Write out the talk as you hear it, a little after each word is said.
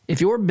If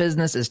your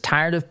business is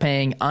tired of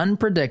paying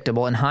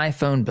unpredictable and high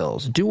phone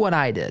bills, do what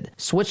I did.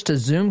 Switch to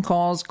Zoom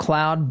Call's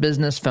cloud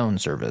business phone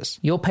service.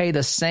 You'll pay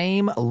the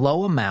same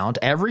low amount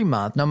every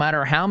month, no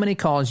matter how many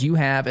calls you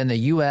have in the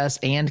U.S.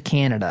 and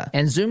Canada.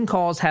 And Zoom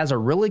Calls has a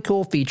really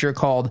cool feature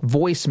called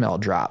voicemail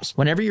drops.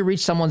 Whenever you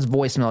reach someone's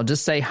voicemail,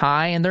 just say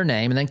hi and their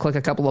name, and then click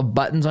a couple of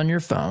buttons on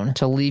your phone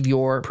to leave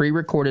your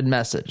pre-recorded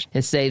message.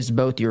 It saves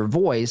both your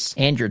voice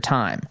and your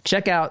time.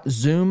 Check out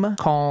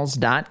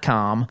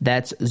zoomcalls.com.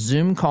 That's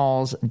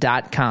zoomcalls.com.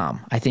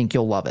 I think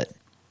you'll love it.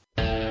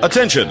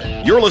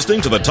 Attention, you're listening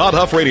to the Todd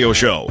Huff Radio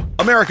Show,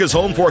 America's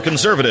home for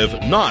conservative,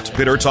 not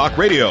bitter talk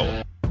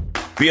radio.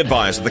 Be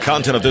advised that the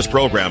content of this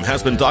program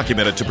has been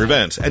documented to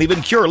prevent and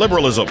even cure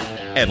liberalism,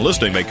 and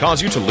listening may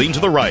cause you to lean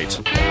to the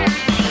right.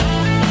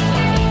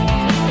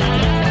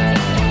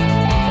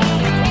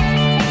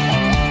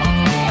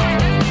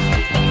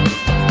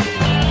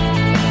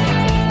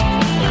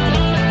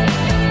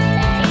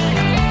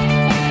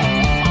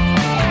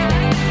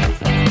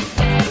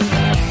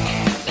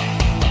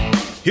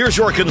 Here's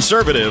your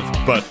conservative,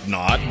 but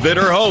not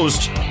bitter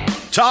host,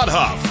 Todd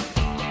Huff.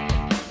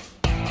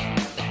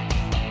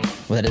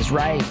 Well, that is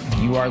right.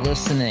 You are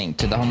listening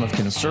to the home of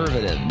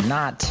conservative,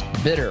 not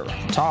bitter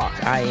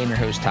talk. I am your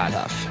host, Todd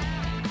Huff.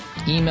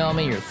 Email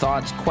me your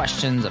thoughts,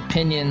 questions,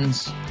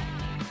 opinions.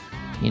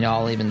 You know,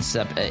 I'll even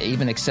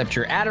accept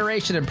your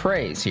adoration and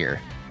praise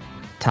here.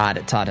 Todd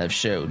at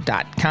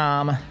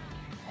ToddHuffShow.com.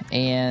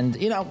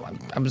 And, you know,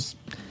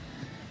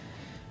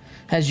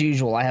 as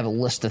usual, I have a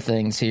list of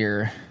things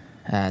here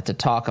to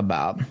talk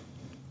about,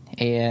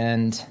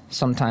 and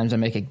sometimes I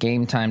make a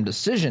game time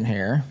decision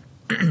here.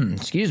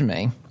 Excuse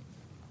me.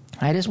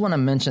 I just want to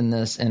mention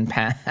this in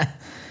passing.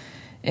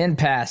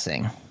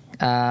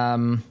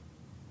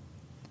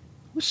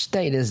 Which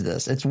state is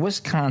this? It's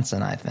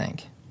Wisconsin, I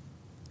think.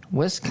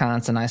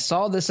 Wisconsin. I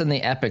saw this in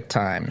the Epic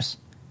Times.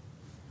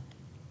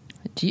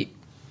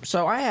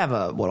 So I have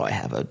a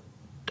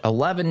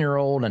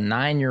 11-year-old, a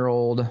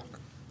 9-year-old,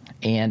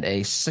 and a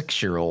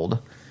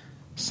 6-year-old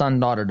son,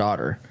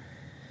 daughter.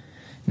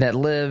 That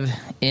live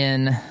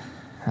in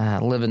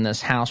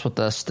this house with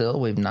us still.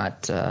 We've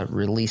not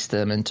released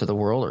them into the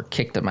world or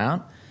kicked them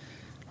out,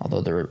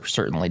 although there are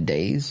certainly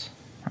days.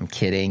 I'm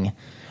kidding.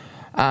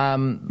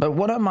 But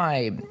one of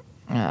my,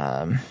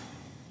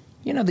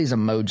 these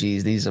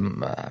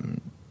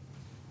emojis,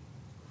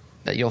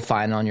 that you'll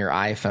find on your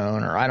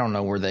iPhone, or I don't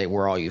know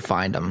where all you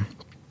find them,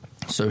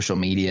 social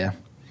media.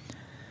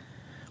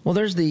 Well,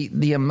 there's the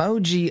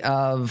emoji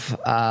of...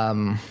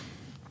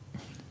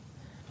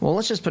 Well,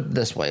 let's just put it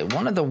this way.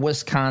 One of the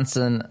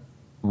Wisconsin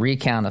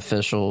recount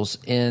officials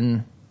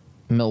in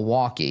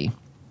Milwaukee,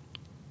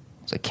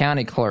 it's a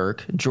county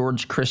clerk,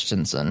 George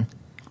Christensen.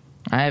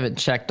 I haven't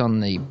checked on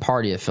the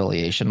party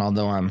affiliation,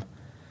 although I'm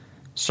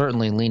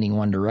certainly leaning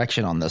one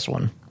direction on this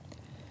one.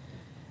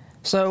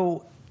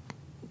 So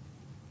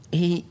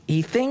he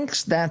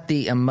thinks that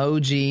the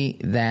emoji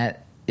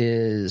that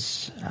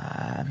is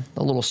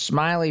the little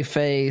smiley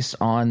face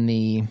on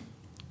the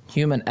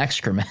human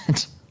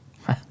excrement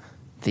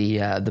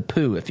the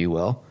poo, if you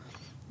will.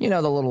 You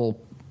know, the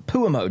little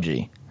poo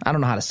emoji. I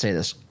don't know how to say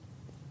this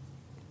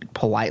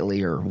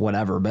politely or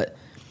whatever, but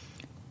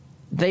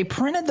they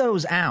printed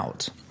those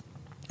out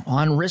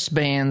on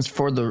wristbands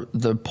for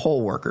the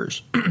poll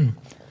workers.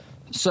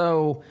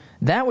 So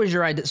that was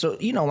your idea. So,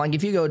 you know, like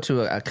if you go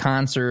to a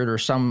concert or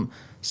some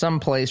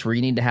place where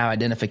you need to have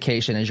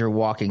identification as you're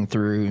walking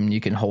through, and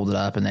you can hold it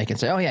up and they can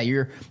say, oh,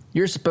 yeah,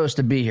 you're supposed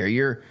to be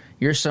here.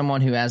 You're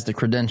someone who has the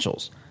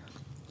credentials.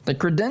 The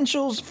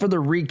credentials for the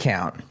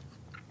recount,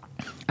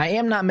 I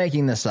am not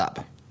making this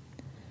up,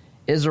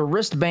 is a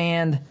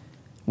wristband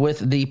with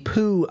the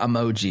poo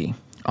emoji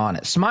on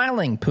it,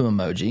 smiling poo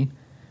emoji.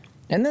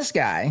 And this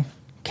guy,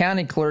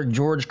 County Clerk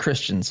George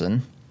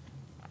Christensen,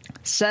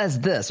 says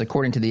this,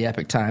 according to the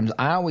Epic Times: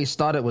 I always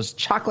thought it was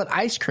chocolate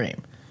ice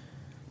cream,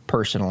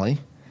 personally.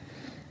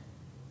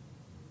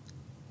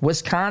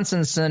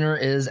 Wisconsin Center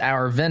is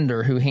our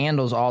vendor who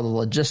handles all the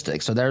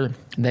logistics. So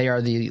they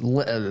are the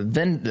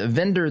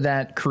vendor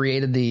that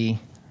created the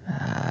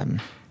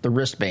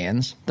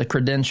wristbands, the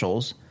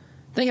credentials.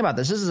 Think about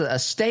this. This is a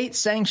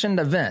state-sanctioned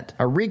event,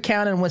 a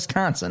recount in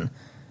Wisconsin.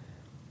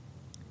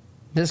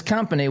 This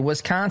company,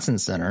 Wisconsin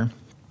Center,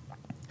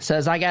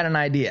 says, I got an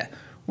idea.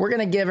 We're going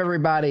to give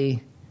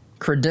everybody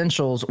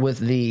credentials with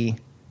the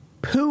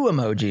poo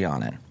emoji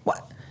on it.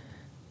 What?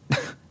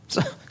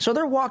 So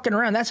they're walking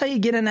around. That's how you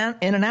get in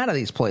and out of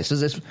these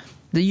places.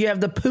 You have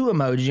the poo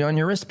emoji on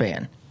your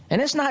wristband.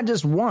 And it's not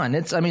just one.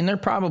 They're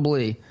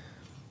probably,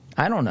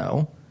 I don't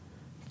know,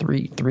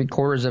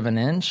 three-quarters of an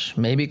inch,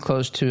 maybe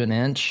close to an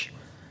inch,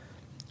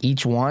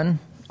 each one,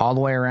 all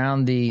the way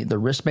around the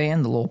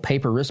wristband, the little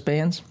paper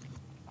wristbands.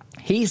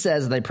 He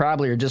says they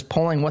probably are just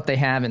pulling what they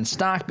have in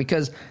stock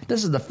because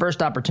this is the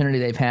first opportunity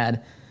they've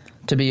had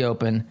to be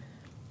open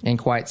in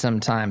quite some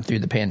time through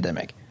the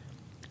pandemic.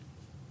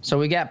 So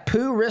we got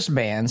poo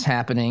wristbands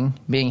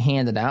being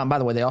handed out. And by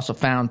the way, they also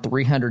found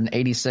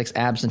 386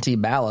 absentee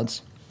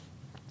ballots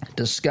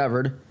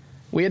discovered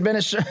We had been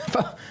assured,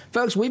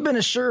 folks, we've been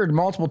assured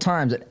multiple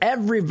times that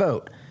every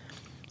vote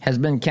has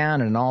been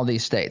counted in all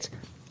these states.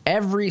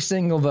 Every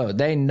single vote.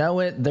 They know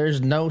it.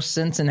 There's no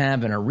sense in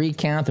having a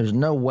recount. There's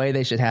no way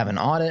they should have an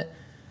audit.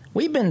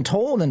 We've been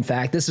told, in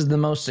fact, this is the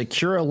most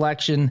secure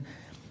election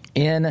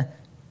in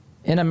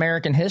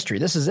American history.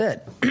 This is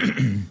it.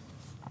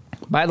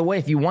 By the way,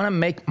 if you want to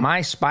make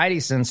my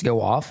spidey sense go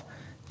off,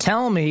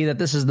 tell me that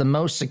this is the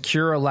most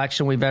secure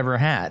election we've ever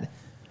had.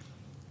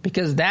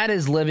 Because that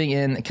is living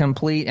in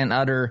complete and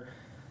utter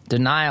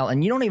denial.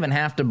 And you don't even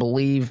have to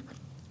believe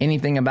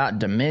anything about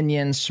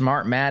Dominion,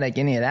 Smartmatic,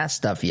 any of that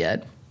stuff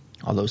yet.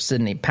 Although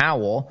Sidney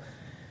Powell,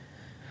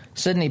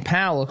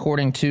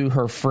 according to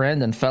her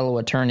friend and fellow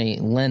attorney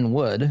Lynn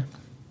Wood,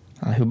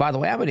 who, by the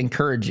way, I would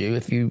encourage you,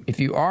 if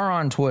you are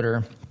on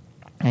Twitter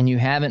and you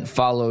haven't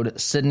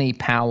followed Sidney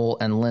Powell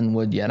and Lynn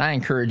Wood yet, I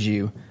encourage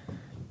you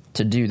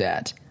to do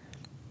that.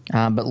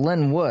 But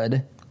Lynn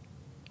Wood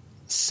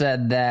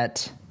said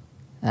that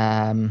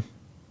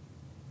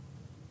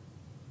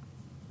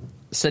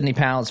Sidney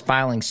Powell is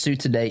filing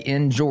suit today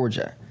in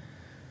Georgia.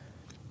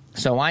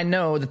 So I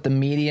know that the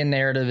media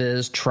narrative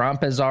is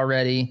Trump has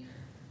already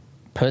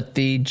put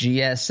the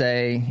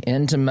GSA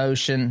into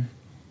motion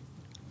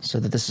so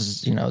that this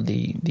is,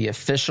 the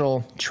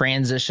official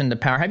transition to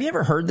power. Have you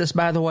ever heard this,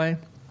 by the way?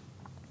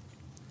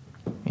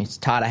 It's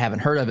Todd, I haven't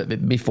heard of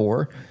it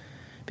before,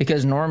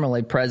 because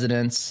normally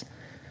presidents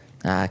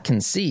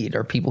concede,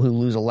 or people who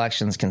lose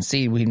elections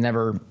concede. We've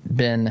never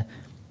been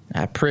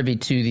privy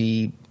to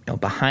the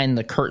behind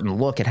the curtain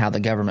look at how the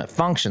government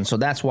functions. So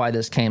that's why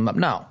this came up.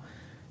 No,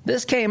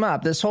 this came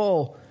up. This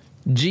whole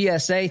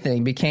GSA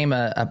thing became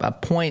a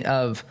point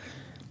of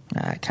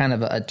kind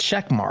of a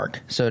check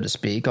mark, so to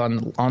speak,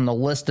 on the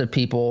list of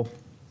people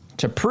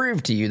to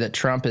prove to you that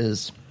Trump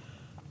is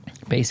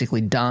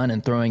basically done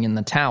and throwing in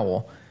the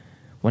towel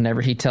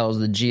whenever he tells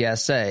the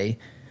GSA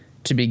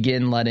to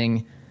begin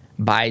letting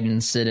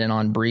Biden sit in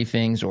on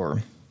briefings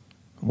or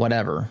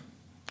whatever.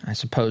 I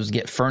suppose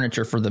get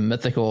furniture for the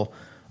mythical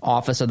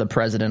office of the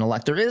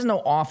president-elect. There is no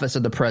office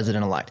of the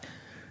president-elect.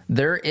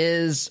 There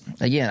is,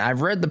 again,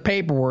 I've read the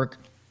paperwork.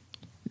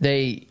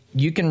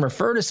 You can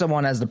refer to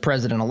someone as the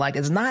president-elect.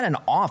 It's not an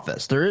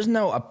office. There's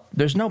no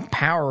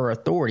power or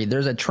authority.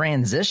 There's a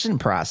transition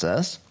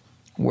process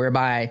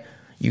whereby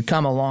you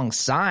come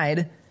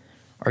alongside,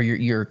 or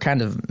you're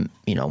kind of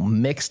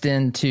mixed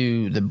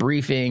into the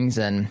briefings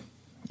and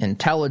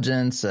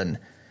intelligence and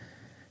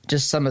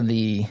just some of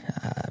the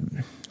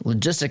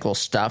logistical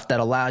stuff that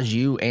allows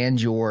you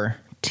and your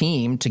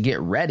team to get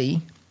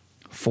ready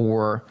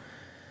for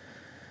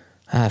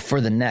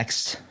the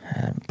next,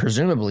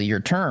 presumably your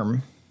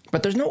term.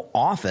 But there's no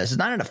office. It's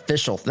not an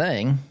official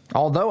thing.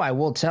 Although I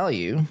will tell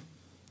you,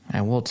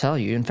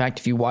 in fact,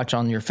 if you watch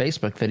on your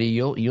Facebook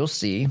video, you'll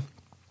see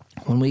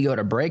when we go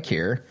to break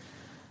here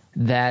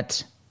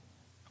that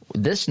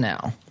this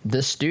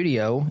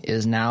studio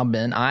is now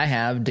I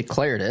have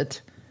declared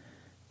it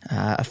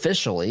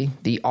officially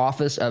the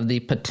office of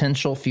the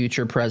potential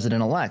future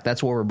president-elect.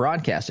 That's where we're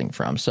broadcasting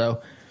from.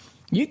 So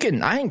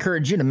I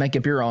encourage you to make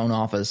up your own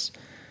office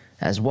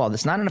as well.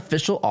 It's not an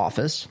official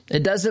office.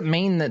 It doesn't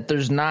mean that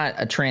there's not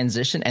a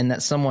transition and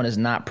that someone is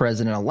not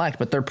president-elect,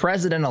 but they're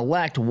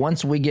president-elect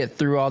once we get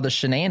through all the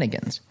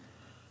shenanigans.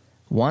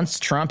 Once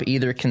Trump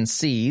either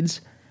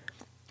concedes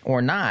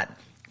or not.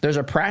 There's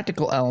a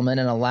practical element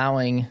in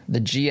allowing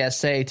the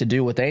GSA to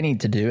do what they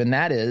need to do, and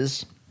that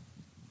is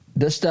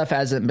this stuff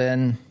hasn't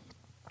been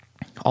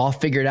all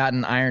figured out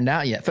and ironed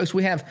out yet. Folks,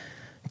 we have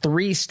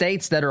 3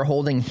 states that are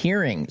holding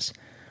hearings,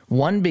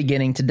 one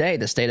beginning today,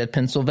 the state of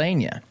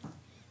Pennsylvania,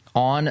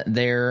 on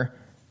the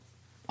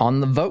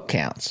vote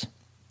counts.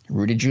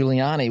 Rudy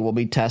Giuliani will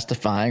be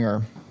testifying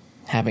or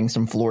having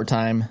some floor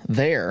time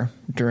there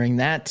during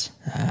that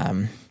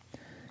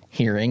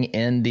hearing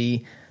in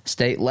the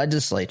state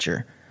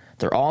legislature.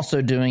 They're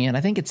also doing it,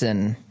 I think it's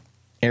in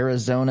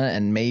Arizona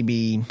and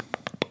maybe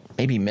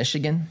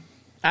Michigan.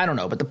 I don't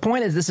know. But the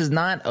point is, this is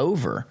not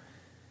over.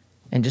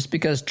 And just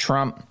because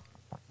Trump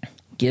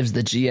gives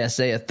the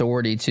GSA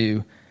authority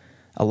to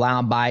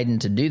allow Biden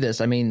to do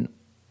this,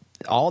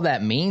 all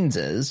that means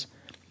is,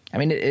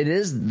 it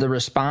is the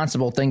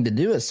responsible thing to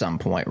do at some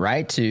point,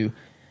 right?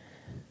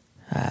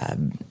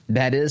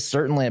 That is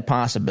certainly a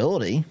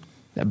possibility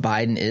that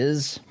Biden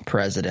is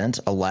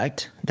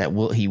president-elect,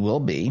 he will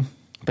be.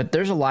 But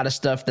there's a lot of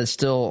stuff that's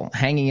still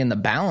hanging in the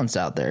balance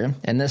out there.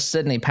 And this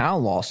Sidney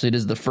Powell lawsuit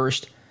is the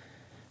first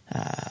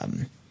I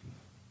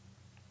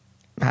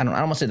don't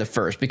want to say the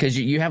first, because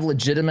you have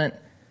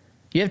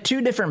you have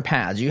 2 different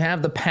paths. You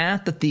have the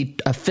path that the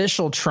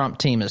official Trump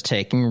team is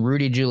taking,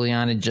 Rudy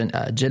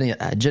Giuliani,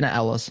 Jenna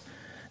Ellis.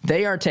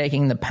 They are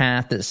taking the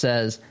path that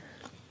says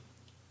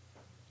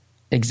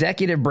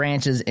executive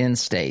branches in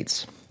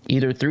states,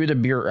 either through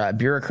the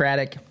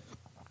bureaucratic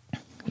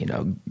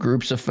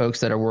groups of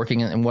folks that are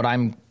working in what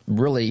I'm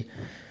really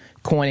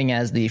coining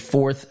as the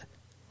fourth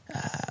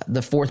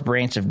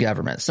branch of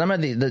government. Some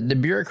of the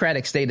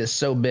bureaucratic state is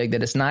so big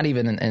that it's not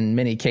even in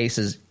many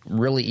cases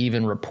really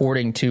even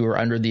reporting to or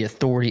under the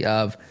authority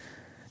of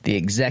the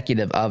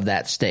executive of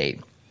that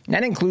state.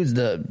 That includes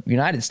the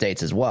United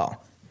States as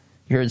well.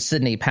 You heard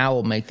Sidney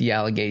Powell make the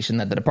allegation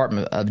that the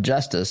Department of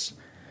Justice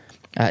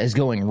is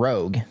going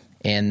rogue,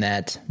 and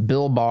that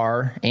Bill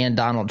Barr and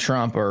Donald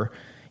Trump are,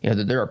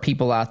 that there are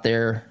people out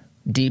there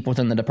deep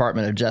within the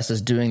Department of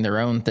Justice doing their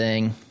own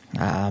thing,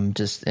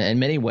 just in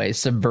many ways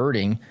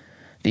subverting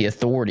the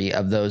authority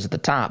of those at the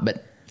top.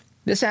 But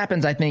this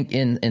happens, I think,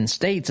 in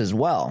states as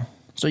well.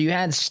 So you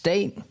had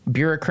state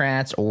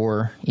bureaucrats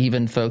or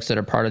even folks that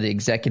are part of the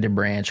executive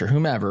branch or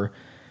whomever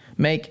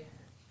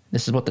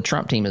this is what the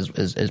Trump team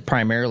is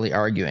primarily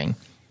arguing.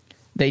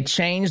 They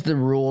changed the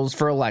rules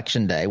for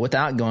Election Day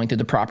without going through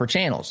the proper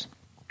channels.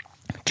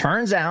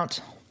 Turns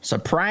out,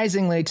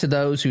 surprisingly to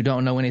those who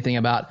don't know anything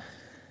about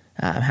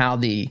how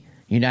the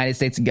United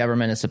States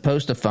government is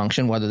supposed to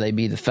function, whether they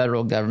be the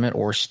federal government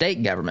or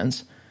state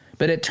governments,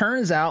 but it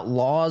turns out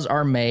laws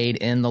are made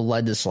in the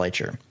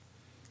legislature.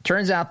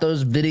 Turns out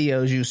those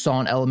videos you saw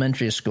in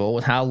elementary school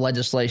with how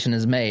legislation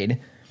is made,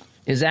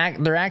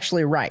 they're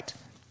actually right.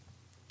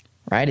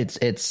 Right?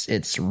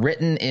 It's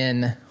written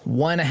in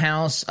one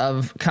house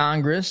of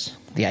Congress.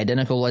 The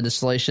identical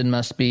legislation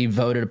must be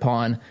voted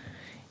upon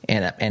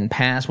and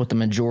passed with the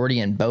majority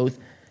in both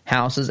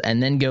houses,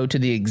 and then go to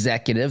the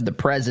executive, the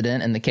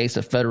president, in the case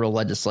of federal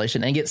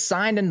legislation, and get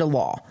signed into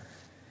law.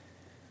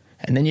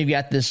 And then you've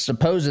got this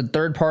supposed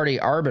third-party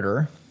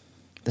arbiter,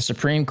 the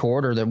Supreme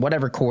Court or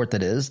whatever court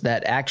that is,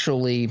 that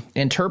actually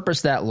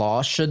interprets that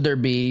law should there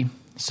be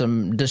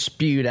some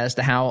dispute as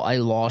to how a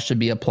law should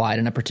be applied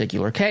in a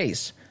particular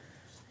case.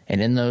 And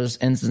in those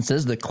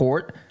instances, the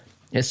court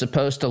is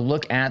supposed to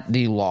look at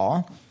the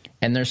law,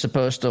 and they're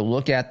supposed to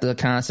look at the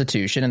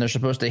Constitution, and they're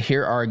supposed to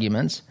hear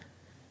arguments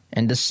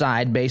and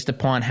decide based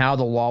upon how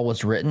the law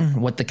was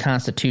written, what the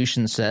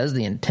Constitution says,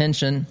 the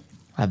intention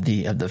of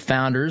the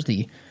founders.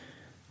 This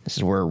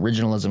is where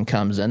originalism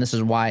comes in. This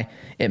is why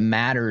it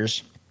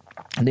matters.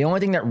 The only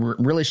thing that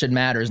really should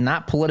matter is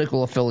not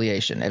political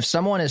affiliation. If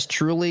someone is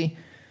truly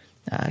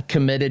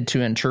committed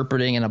to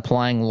interpreting and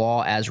applying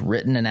law as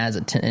written and as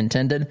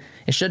intended,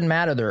 it shouldn't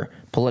matter their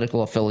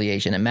political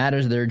affiliation. It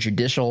matters their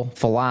judicial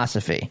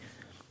philosophy.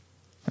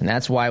 And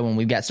that's why when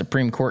we've got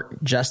Supreme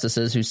Court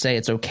justices who say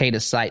it's okay to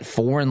cite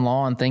foreign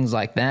law and things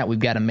like that, we've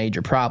got a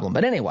major problem.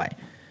 But anyway,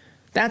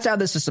 that's how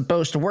this is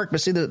supposed to work.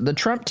 But see, the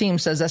Trump team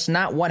says that's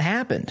not what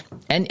happened.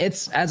 And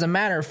it's, as a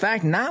matter of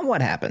fact, not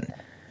what happened.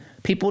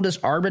 People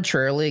just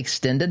arbitrarily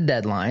extended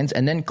deadlines,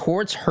 and then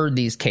courts heard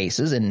these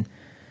cases in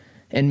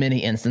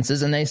many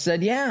instances, and they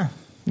said,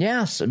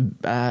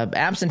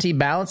 absentee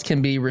ballots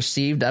can be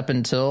received up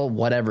until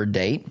whatever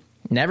date,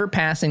 never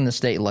passing the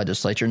state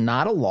legislature,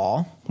 not a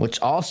law, which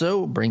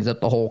also brings up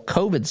the whole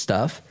COVID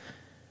stuff.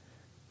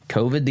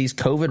 These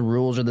COVID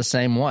rules are the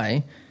same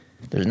way.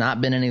 There's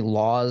not been any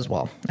laws.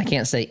 Well, I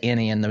can't say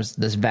any in this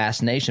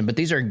vast nation, but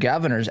these are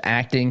governors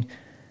acting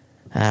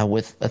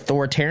with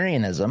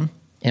authoritarianism,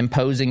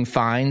 imposing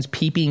fines,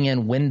 peeping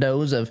in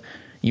windows of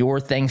your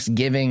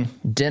Thanksgiving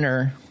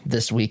dinner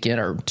this weekend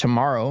or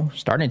tomorrow,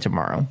 starting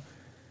tomorrow,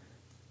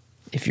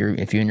 if you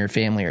and your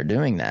family are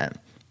doing that,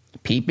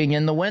 peeping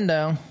in the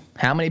window.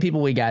 How many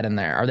people we got in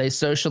there? Are they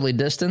socially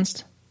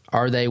distanced?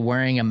 Are they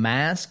wearing a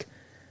mask?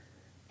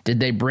 Did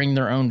they bring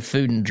their own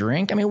food and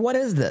drink? I mean, what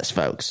is this,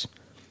 folks?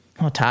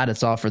 Oh, Todd,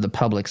 it's all for the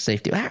public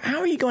safety. How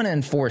are you going to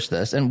enforce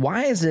this? And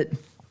why is it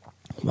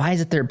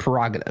their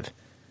prerogative?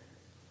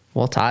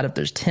 Well, Todd, if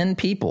there's 10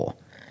 people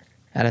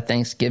at a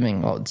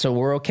Thanksgiving, so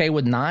we're okay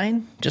with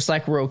 9? Just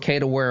like we're okay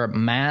to wear a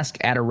mask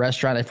at a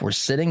restaurant if we're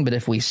sitting, but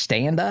if we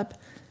stand up,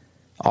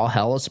 all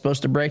hell is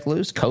supposed to break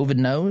loose? COVID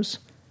knows.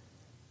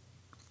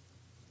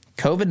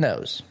 COVID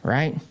knows,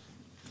 right?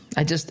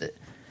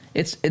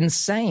 It's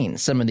insane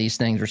some of these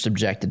things we're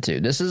subjected to.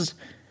 This is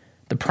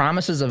the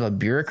promises of a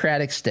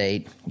bureaucratic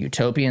state,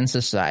 utopian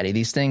society.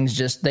 These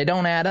things they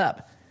don't add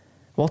up.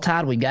 Well,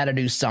 Todd, we got to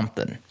do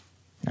something.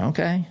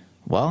 Okay.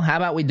 Well, how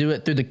about we do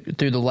it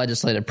through the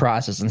legislative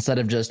process instead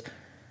of just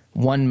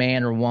one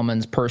man or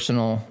woman's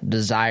personal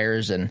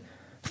desires and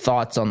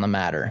thoughts on the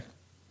matter?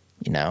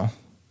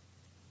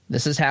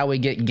 This is how we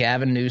get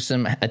Gavin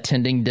Newsom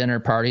attending dinner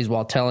parties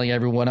while telling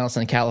everyone else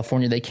in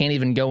California they can't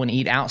even go and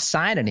eat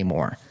outside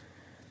anymore.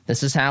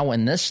 This is how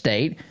in this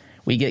state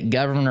we get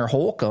Governor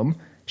Holcomb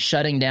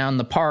shutting down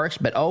the parks,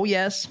 but oh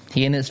yes,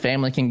 he and his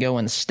family can go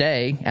and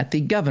stay at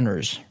the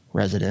governor's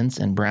residence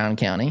in Brown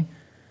County,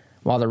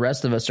 while the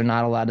rest of us are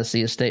not allowed to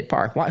see a state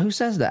park. Why? Who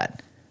says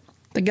that?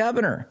 The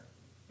governor.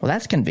 Well,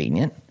 that's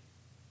convenient.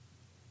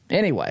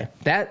 Anyway,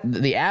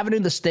 the avenue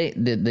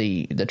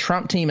the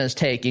Trump team is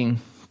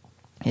taking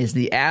is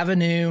the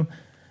avenue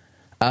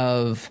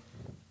of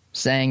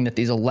saying that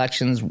these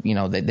elections,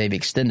 they've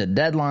extended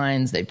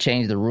deadlines, they've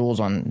changed the rules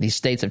these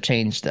states have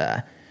changed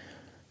the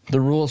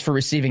rules for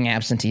receiving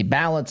absentee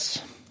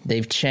ballots.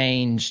 They've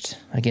changed,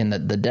 again, the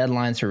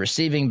deadlines for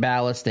receiving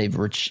ballots. They've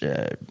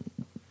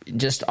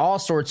just all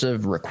sorts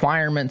of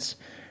requirements.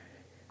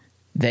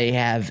 They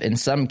have, in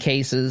some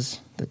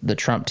cases, the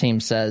Trump team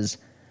says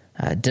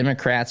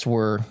Democrats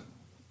were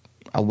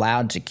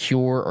allowed to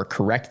cure or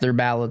correct their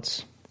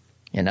ballots.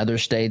 In other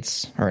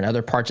states or in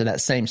other parts of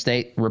that same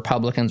state,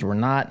 Republicans were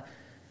not.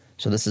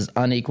 So this is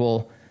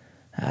unequal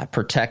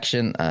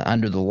protection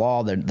under the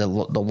law. The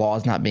law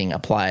is not being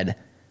applied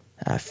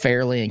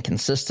fairly and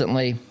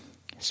consistently,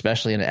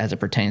 especially as it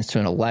pertains to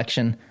an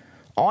election.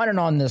 On and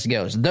on this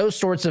goes. Those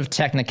sorts of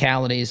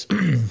technicalities,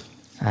 and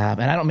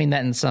I don't mean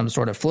that in some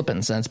sort of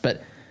flippant sense,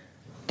 but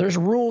there's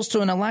rules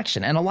to an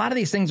election, and a lot of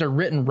these things are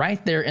written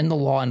right there in the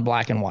law in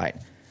black and white.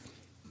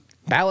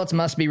 Ballots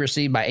must be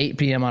received by 8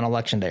 p.m. on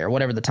Election Day, or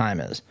whatever the time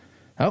is.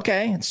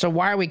 Okay, so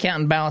why are we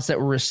counting ballots that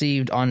were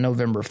received on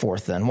November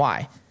 4th then?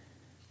 Why?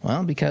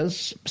 Well,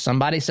 because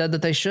somebody said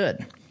that they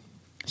should.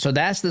 So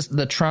that's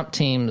the Trump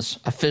team's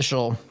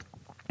official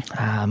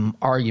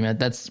argument.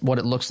 That's what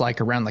it looks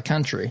like around the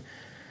country.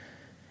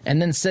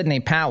 And then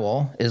Sidney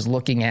Powell is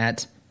looking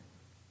at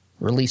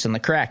releasing the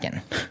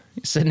Kraken.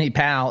 Sidney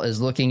Powell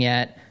is looking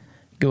at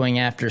going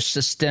after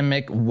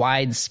systemic,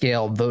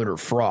 wide-scale voter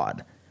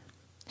fraud.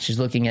 She's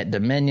looking at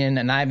Dominion,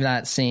 and I've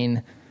not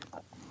seen,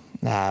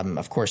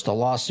 of course, the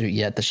lawsuit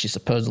yet that she's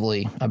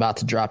supposedly about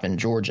to drop in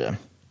Georgia.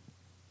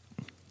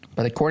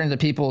 But according to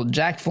people,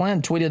 Jack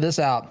Flynn tweeted this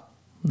out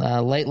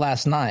late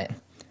last night.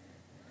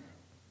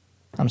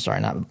 I'm sorry,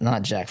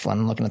 not Jack Flynn.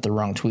 I'm looking at the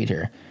wrong tweet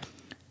here.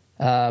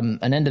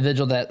 An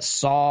individual that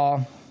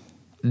saw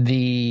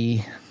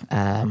heard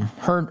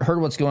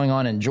what's going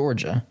on in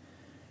Georgia,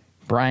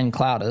 Brian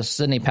Cloudis,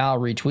 Sidney Powell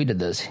retweeted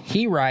this.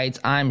 He writes,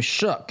 "I'm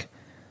shook.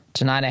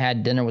 Tonight I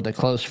had dinner with a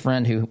close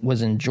friend who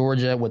was in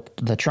Georgia with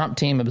the Trump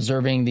team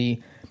observing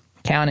the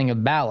counting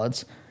of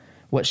ballots.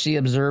 What she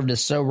observed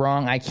is so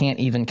wrong I can't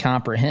even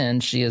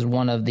comprehend. She is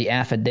one of the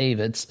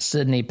affidavits.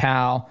 Sidney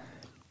Powell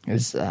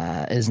is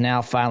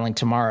now filing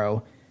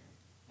tomorrow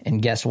in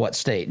guess what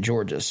state?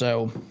 Georgia."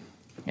 So,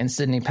 and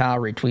Sidney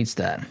Powell retweets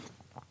that.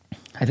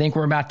 I think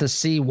we're about to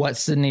see what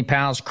Sidney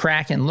Powell's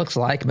Kraken looks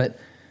like, but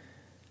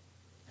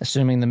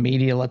assuming the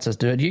media lets us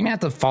do it, you're going to have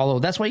to follow.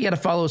 That's why you got to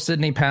follow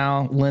Sidney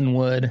Powell, Lynn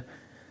Wood.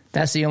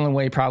 That's the only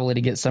way probably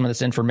to get some of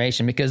this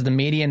information, because the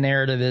media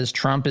narrative is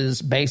Trump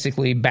is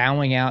basically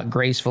bowing out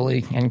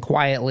gracefully and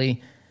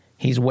quietly.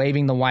 He's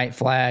waving the white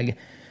flag,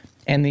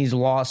 and these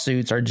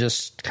lawsuits are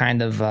just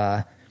kind of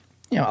a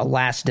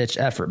last-ditch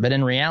effort. But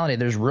in reality,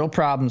 there's real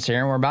problems here,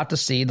 and we're about to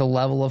see the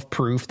level of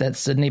proof that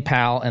Sidney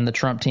Powell and the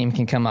Trump team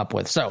can come up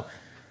with. So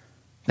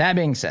that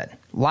being said,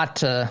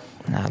 a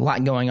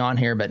lot going on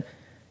here, but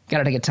got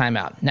to take a time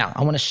out. Now,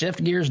 I want to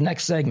shift gears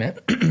next segment.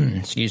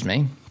 Excuse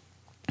me.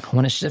 I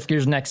want to shift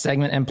gears next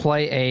segment and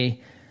play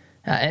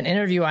an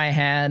interview I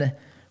had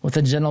with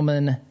a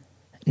gentleman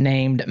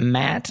named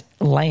Matt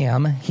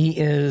Lamb. He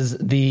is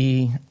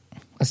the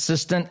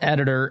assistant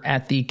editor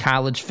at the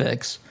College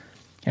Fix,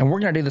 and we're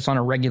going to do this on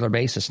a regular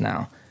basis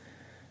now.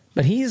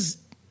 But he's,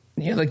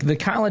 the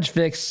College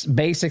Fix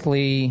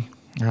basically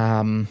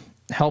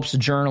helps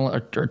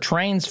or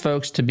trains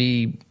folks to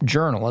be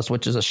journalists,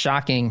 which is a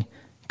shocking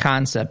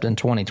concept in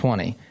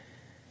 2020,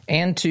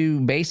 and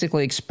to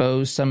basically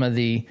expose some of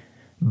the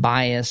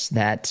bias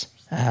that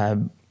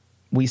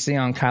we see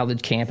on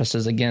college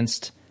campuses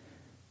against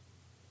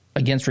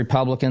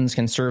Republicans,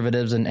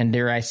 conservatives, and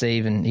dare I say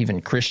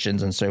even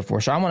Christians and so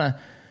forth. So I want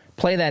to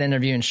play that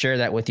interview and share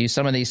that with you.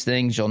 Some of these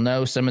things you'll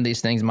know, some of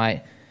these things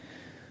might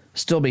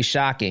still be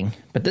shocking.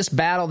 But this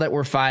battle that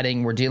we're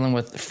fighting, we're dealing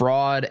with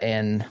fraud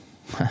and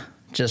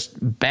just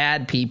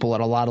bad people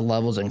at a lot of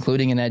levels,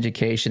 including in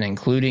education,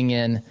 including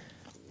in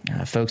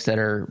folks that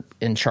are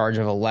in charge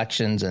of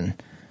elections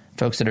and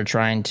folks that are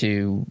trying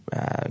to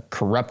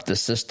corrupt the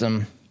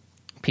system,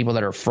 people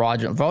that are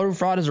fraudulent. Voter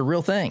fraud is a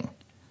real thing.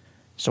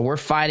 So we're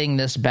fighting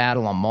this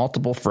battle on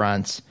multiple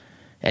fronts: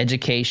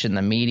 education,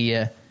 the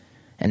media,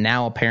 and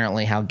now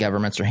apparently how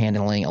governments are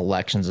handling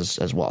elections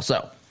as well.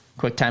 So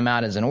quick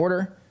timeout is in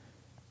order.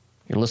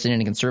 You're listening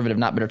to Conservative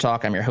Not Bitter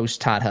Talk. I'm your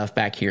host, Todd Huff,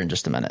 back here in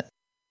just a minute.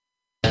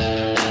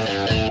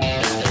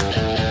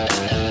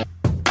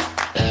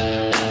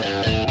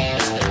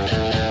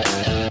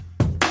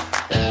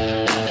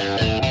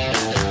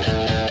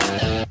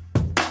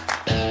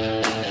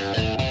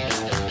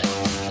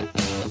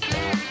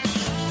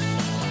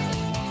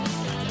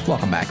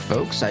 Welcome back,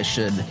 folks. I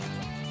should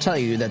tell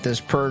you that this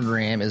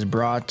program is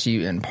brought to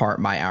you in part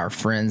by our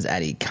friends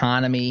at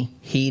Economy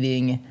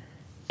Heating,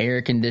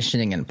 Air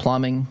Conditioning, and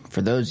Plumbing.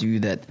 For those of you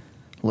that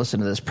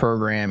listen to this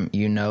program,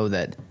 you know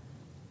that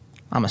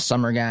I'm a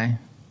summer guy. In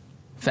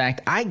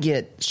fact, I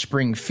get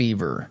spring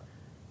fever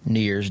New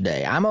Year's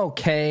Day. I'm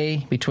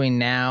okay between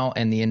now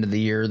and the end of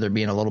the year, there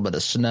being a little bit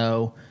of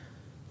snow.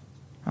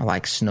 I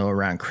like snow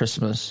around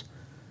Christmas.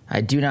 I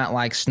do not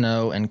like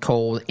snow and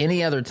cold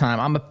any other time.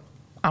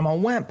 I'm a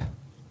wimp.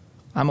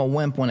 I'm a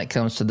wimp when it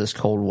comes to this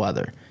cold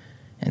weather.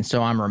 And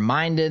so I'm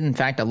reminded, in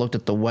fact, I looked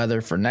at the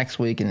weather for next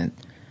week, and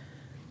it's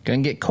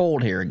going to get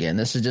cold here again.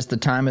 This is just the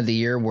time of the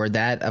year where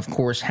that, of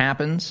course,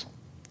 happens.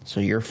 So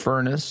your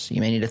furnace, you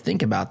may need to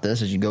think about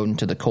this as you go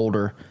into the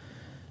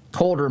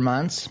colder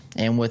months.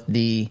 And with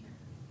the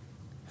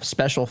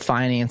special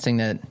financing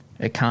that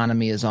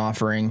Economy is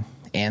offering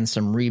and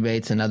some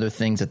rebates and other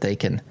things that they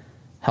can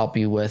help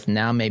you with,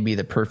 now may be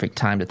the perfect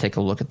time to take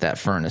a look at that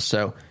furnace.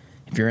 So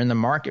if you're in the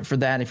market for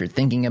that, if you're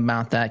thinking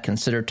about that,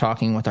 consider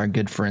talking with our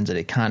good friends at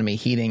Economy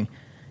Heating,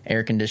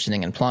 air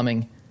conditioning and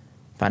plumbing.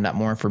 Find out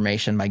more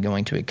information by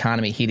going to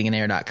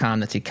economyheatingandair.com.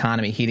 That's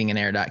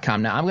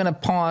economyheatingandair.com. Now, I'm going to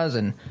pause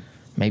and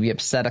maybe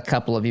upset a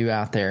couple of you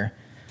out there,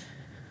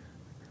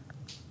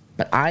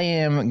 but I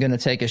am going to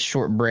take a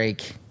short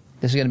break.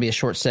 This is going to be a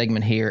short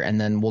segment here, and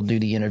then we'll do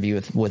the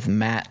interview with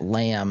Matt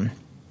Lamb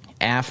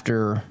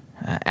after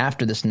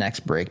this next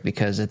break,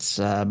 because it's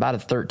about a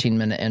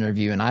 13-minute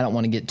interview, and I don't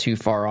want to get too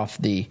far off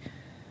the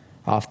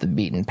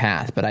beaten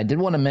path. But I did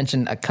want to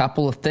mention a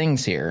couple of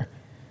things here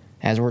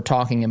as we're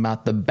talking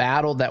about the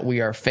battle that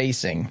we are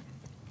facing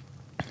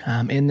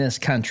in this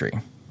country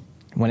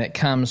when it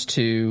comes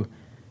to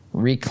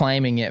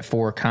reclaiming it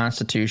for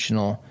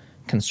constitutional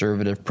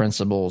conservative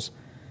principles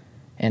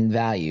and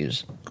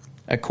values.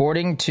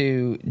 According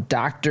to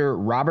Dr.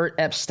 Robert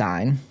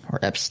Epstein, or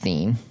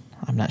Epstein,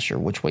 I'm not sure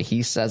which way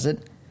he says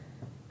it.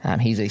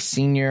 He's a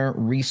senior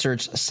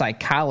research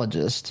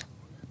psychologist.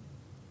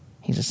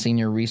 He's a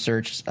senior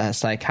research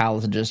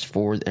psychologist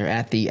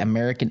at the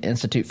American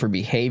Institute for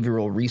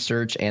Behavioral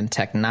Research and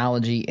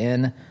Technology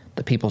in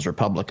the People's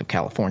Republic of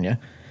California.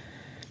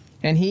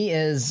 And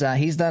he's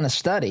done a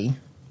study,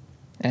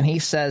 and he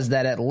says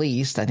that at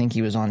least, I think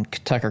he was on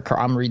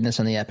I'm reading this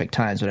in the Epic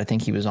Times, but I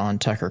think he was on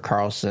Tucker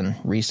Carlson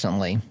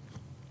recently.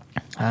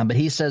 But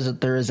he says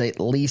that there is at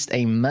least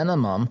a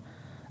minimum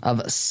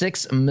of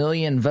 6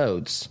 million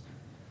votes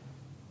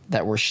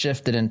that were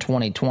shifted in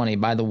 2020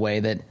 by the way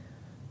that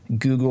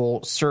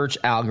Google search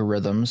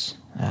algorithms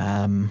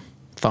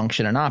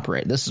function and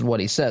operate. This is what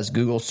he says.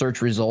 Google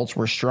search results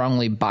were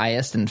strongly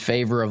biased in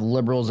favor of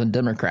liberals and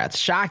Democrats.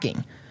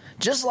 Shocking.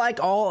 Just like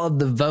all of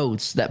the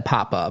votes that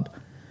pop up,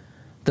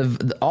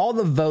 all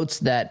the votes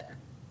that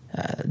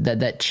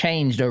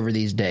changed over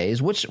these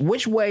days,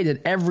 which way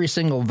did every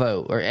single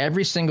vote or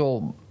every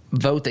single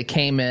vote that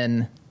came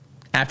in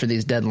after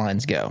these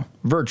deadlines go?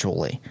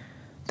 Virtually.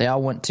 They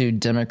all went to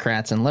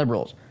Democrats and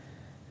liberals.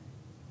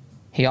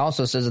 He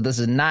also says that this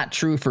is not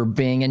true for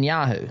Bing and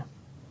Yahoo.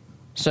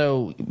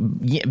 So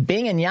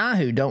Bing and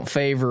Yahoo don't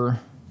favor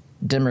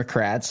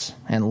Democrats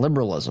and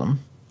liberalism,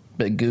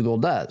 but Google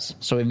does.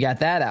 So we've got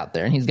that out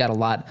there, and he's got a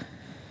lot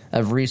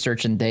of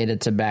research and data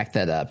to back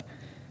that up.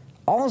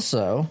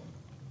 Also,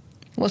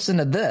 listen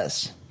to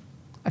this.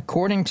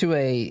 According to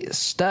a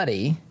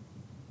study,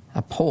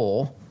 a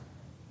poll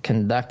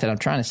conducted, I'm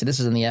trying to see, this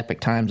is in the Epic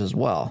Times as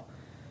well.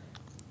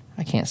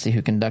 I can't see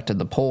who conducted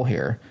the poll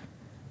here.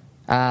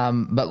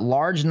 But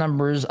large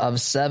numbers of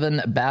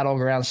 7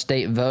 battleground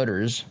state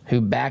voters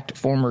who backed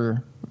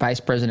former Vice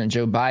President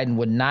Joe Biden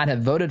would not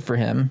have voted for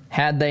him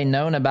had they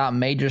known about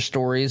major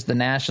stories the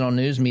national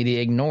news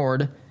media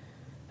ignored,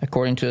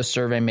 according to a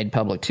survey made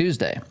public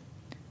Tuesday.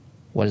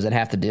 What does it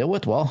have to deal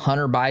with? Well,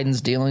 Hunter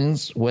Biden's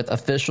dealings with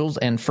officials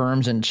and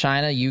firms in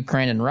China,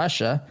 Ukraine, and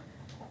Russia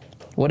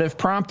would have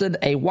prompted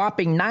a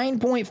whopping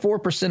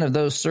 9.4% of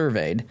those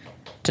surveyed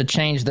to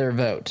change their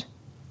vote.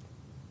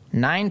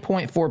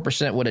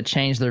 9.4% would have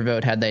changed their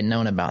vote had they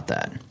known about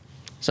that.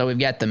 So we've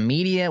got the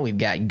media, we've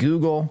got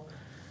Google,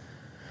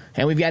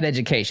 and we've got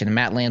education. And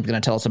Matt Lamb's going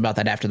to tell us about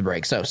that after the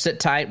break. So sit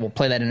tight. We'll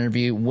play that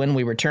interview when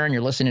we return.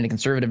 You're listening to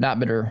Conservative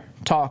Not Bitter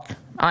Talk.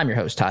 I'm your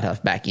host, Todd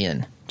Huff. Back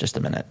in just a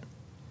minute.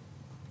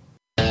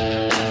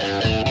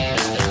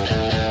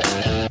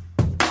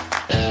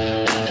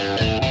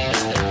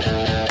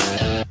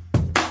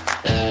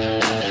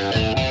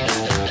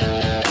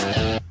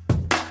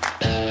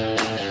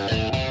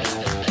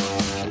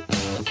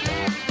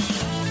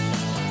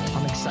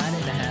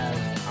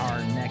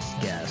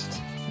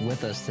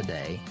 Us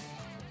today.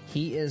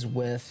 He is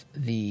with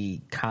the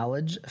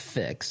College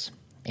Fix,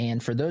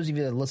 and for those of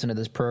you that listen to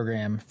this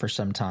program for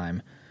some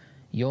time,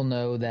 you'll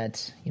know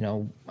that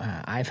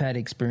I've had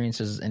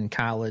experiences in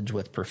college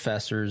with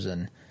professors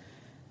and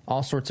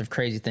all sorts of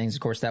crazy things.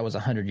 Of course, that was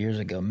 100 years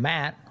ago.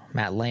 Matt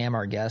Lamb,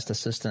 our guest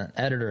assistant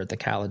editor at the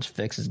College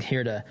Fix, is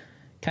here to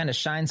kind of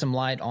shine some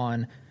light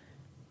on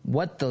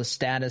what the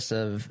status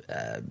of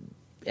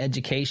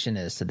education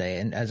is today,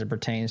 and as it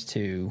pertains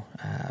to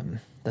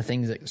the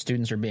things that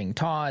students are being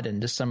taught and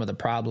just some of the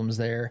problems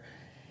there.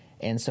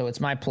 And so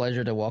it's my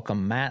pleasure to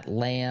welcome Matt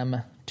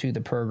Lamb to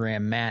the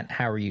program. Matt,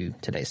 how are you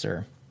today,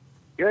 sir?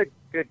 Good.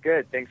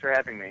 Thanks for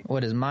having me. Well,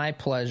 it is my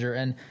pleasure.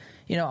 And,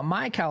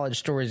 my college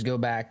stories go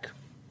back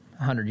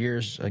 100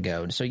 years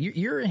ago. So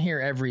you're in here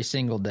every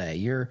single day.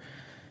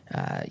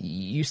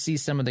 You see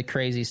some of the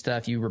crazy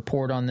stuff. You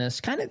report on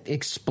this. Kind of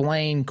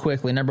explain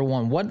quickly, number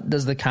one, what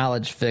does the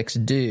College Fix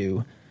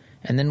do?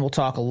 And then we'll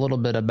talk a little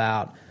bit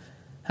about,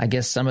 I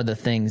guess, some of the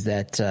things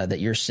that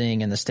you're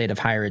seeing in the state of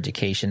higher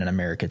education in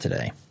America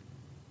today.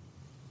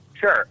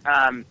 Sure.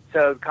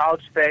 So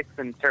College Fix,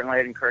 and certainly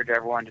I'd encourage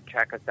everyone to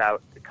check us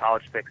out at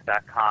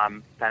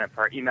collegefix.com, sign up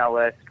for our email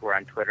list. We're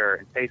on Twitter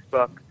and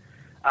Facebook.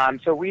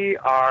 So we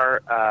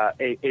are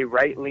a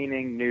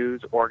right-leaning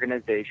news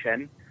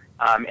organization,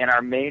 and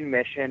our main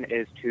mission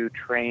is to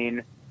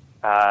train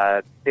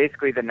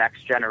basically the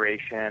next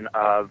generation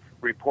of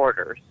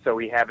reporters. So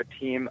we have a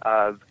team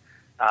of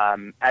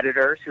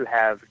editors who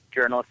have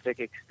journalistic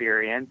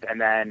experience,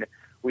 and then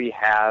we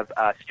have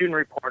student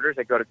reporters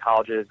that go to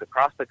colleges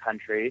across the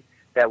country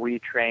that we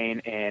train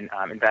in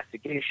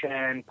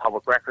investigation,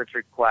 public records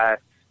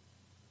requests,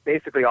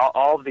 basically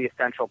all of the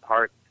essential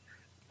parts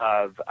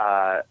of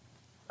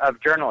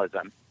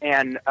journalism.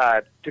 And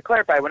to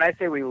clarify, when I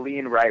say we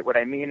lean right, what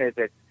I mean is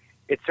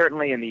it's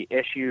certainly in the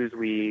issues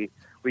we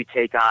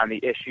take on,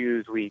 the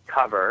issues we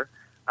cover.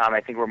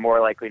 I think we're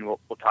more likely, and we'll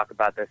talk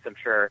about this, I'm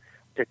sure,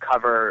 to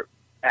cover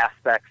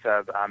aspects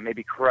of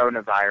maybe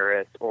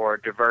coronavirus or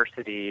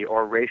diversity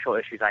or racial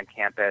issues on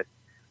campus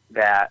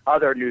that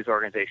other news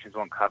organizations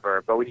won't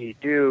cover. But we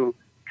do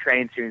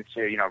train students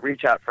to,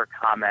 reach out for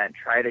comment,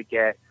 try to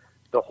get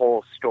the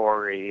whole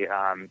story,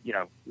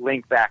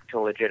 link back to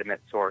legitimate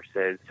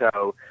sources.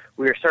 So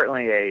we are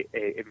certainly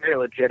a very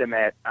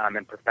legitimate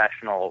and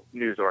professional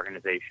news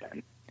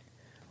organization.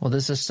 Well,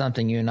 this is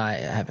something you and I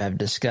have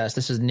discussed.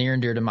 This is near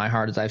and dear to my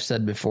heart. As I've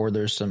said before,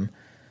 there's some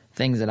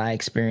things that I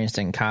experienced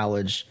in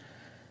college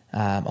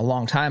a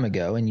long time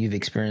ago, and you've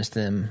experienced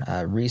them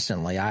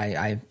recently.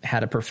 I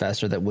had a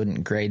professor that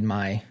wouldn't grade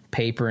my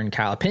paper in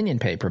college, opinion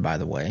paper, by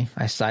the way.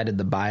 I cited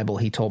the Bible.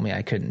 He told me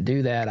I couldn't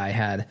do that. I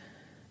had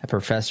a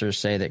professor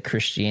say that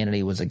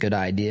Christianity was a good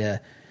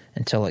idea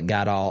until it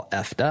got all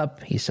effed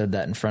up. He said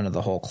that in front of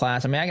the whole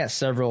class. I mean, I got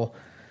several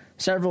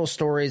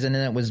stories, and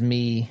then it was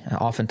me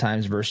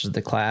oftentimes versus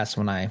the class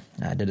when I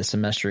did a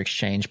semester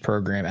exchange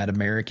program at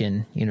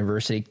American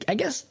University. I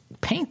guess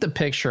paint the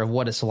picture of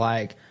what it's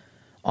like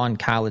on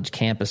college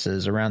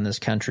campuses around this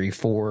country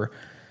for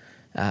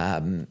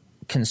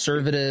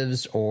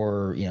conservatives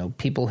or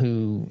people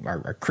who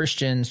are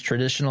Christians,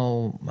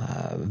 traditional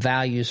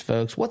values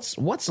folks.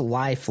 What's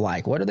life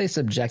like? What are they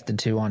subjected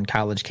to on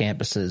college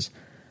campuses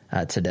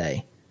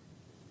today?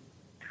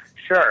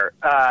 Sure.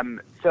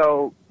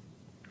 So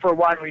for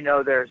one, we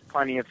know there's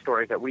plenty of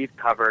stories that we've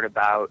covered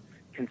about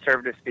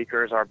conservative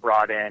speakers are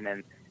brought in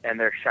and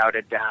they're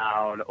shouted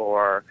down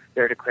or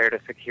they're declared a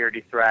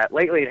security threat.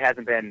 Lately, it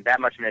hasn't been that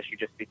much of an issue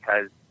just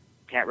because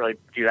you can't really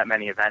do that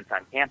many events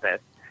on campus.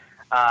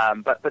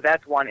 But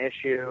that's one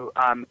issue.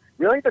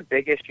 Really the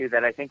big issue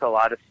that I think a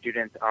lot of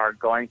students are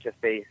going to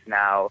face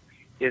now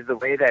is the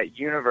way that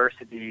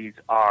universities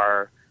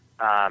are,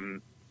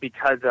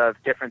 because of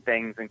different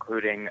things,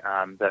 including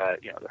the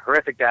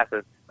horrific death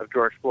of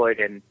George Floyd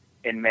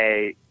in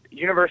May,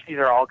 universities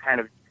are all kind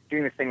of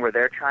doing this thing where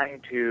they're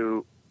trying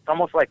to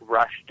almost like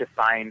rush to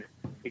find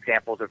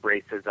examples of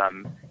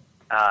racism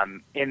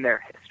in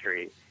their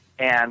history.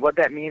 And what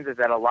that means is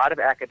that a lot of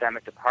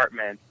academic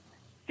departments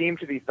seem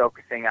to be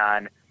focusing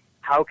on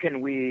how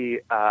can we,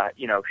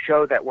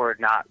 show that we're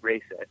not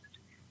racist.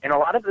 And a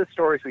lot of the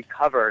stories we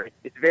cover,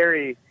 it's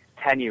very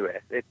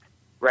tenuous. It's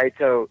right.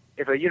 So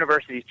if a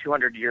university is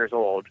 200 years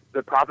old,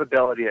 the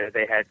probability that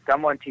they had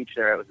someone teach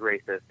there it was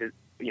racist is,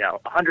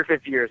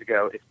 150 years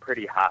ago is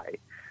pretty high.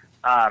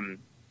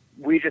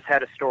 We just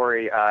had a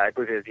story, I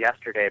believe it was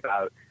yesterday,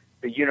 about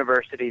the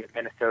University of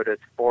Minnesota's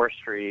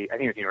forestry, I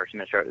think it was the University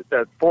of Minnesota,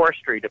 the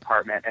forestry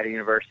department at a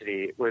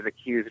university was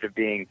accused of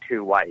being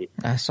too white.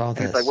 I saw this.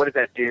 And it's like, what does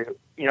that do?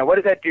 What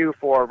does that do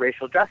for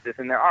racial justice?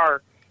 And there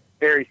are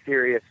very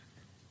serious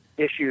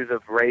issues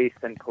of race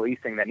and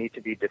policing that need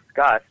to be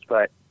discussed,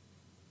 but,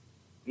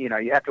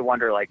 you have to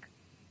wonder, like,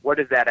 what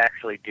does that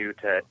actually do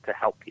to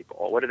help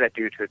people? What does that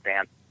do to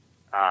advance,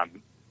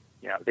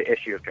 the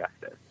issue of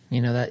justice?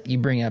 That you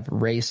bring up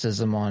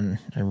racism on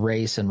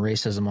race and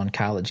racism on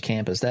college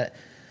campus. That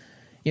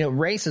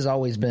race has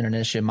always been an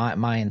issue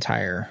my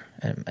entire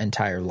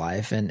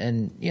life,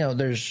 and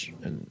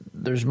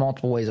there's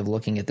multiple ways of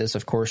looking at this.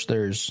 Of course,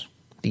 there's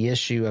the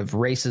issue of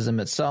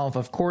racism itself.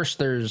 Of course,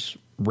 there's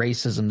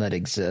racism that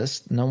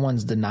exists. No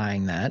one's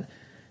denying that.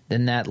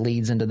 Then that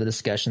leads into the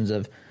discussions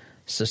of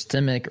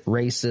systemic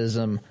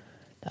racism,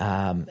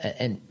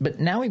 but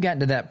now we've gotten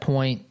to that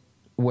point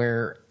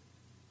where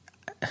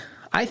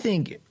I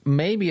think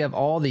maybe of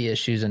all the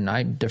issues, and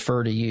I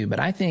defer to you, but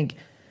I think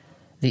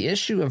the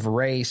issue of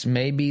race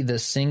may be the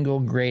single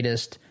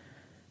greatest,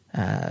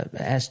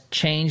 has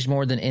changed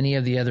more than any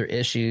of the other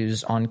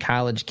issues on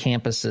college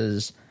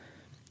campuses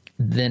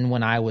than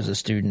when I was a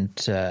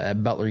student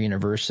at Butler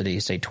University,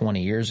 say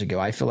 20 years ago.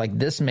 I feel like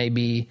this may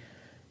be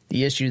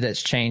the issue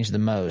that's changed the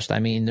most. I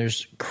mean,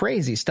 there's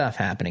crazy stuff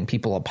happening.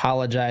 People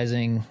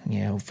apologizing,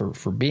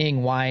 for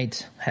being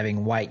white,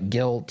 having white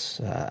guilt,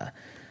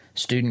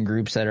 student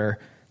groups that are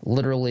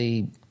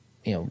literally,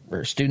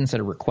 or students that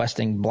are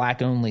requesting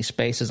black-only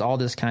spaces, all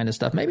this kind of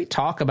stuff. Maybe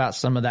talk about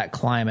some of that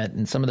climate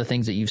and some of the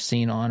things that you've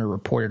seen on or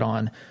reported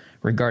on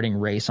regarding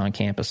race on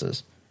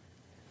campuses.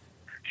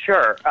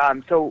 Sure.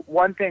 So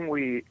one thing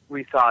we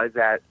saw is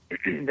that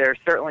there's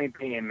certainly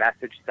being a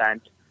message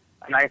sent.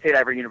 I'm not going to say at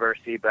every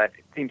university, but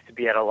it seems to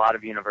be at a lot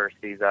of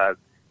universities of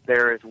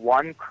there is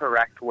one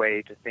correct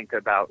way to think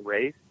about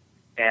race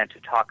and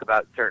to talk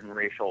about certain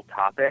racial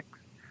topics.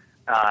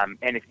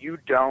 And if you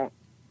don't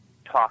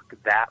talk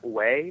that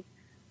way,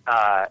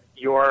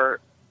 you're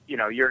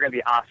going to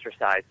be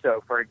ostracized.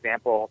 So, for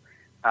example,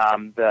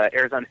 the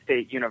Arizona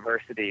State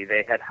University,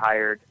 they had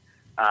hired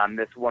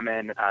this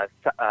woman,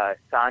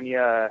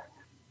 Sonia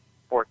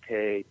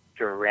Forte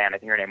Duran, I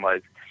think her name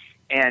was,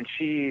 and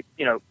she,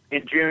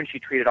 in June, she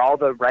tweeted all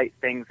the right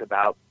things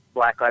about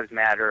Black Lives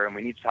Matter and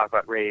we need to talk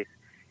about race.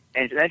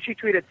 And then she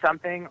tweeted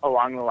something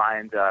along the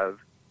lines of,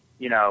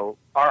 you know,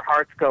 our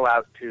hearts go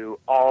out to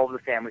all the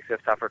families who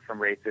have suffered from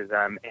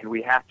racism, and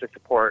we have to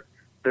support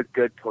the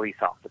good police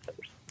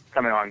officers,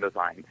 something along those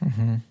lines.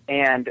 Mm-hmm.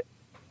 And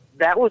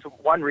that was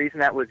one reason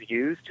that was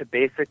used to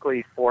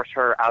basically force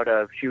her out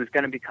of, she was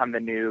going to become the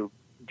new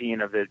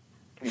dean of the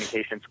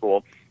communication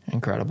school.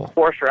 Incredible.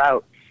 Force her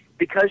out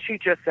because she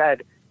just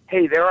said,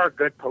 hey, there are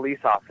good police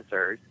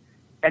officers.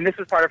 And this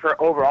was part of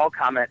her overall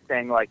comment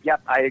saying, like,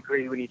 yep, I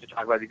agree we need to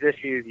talk about these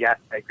issues. Yes,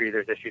 I agree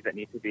there's issues that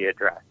need to be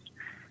addressed.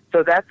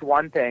 So that's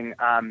one thing.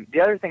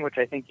 The other thing, which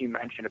I think you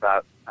mentioned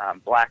about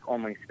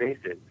black-only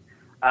spaces,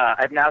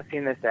 I've now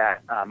seen this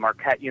at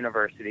Marquette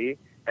University,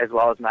 as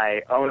well as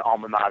my own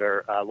alma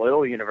mater,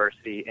 Loyola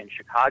University in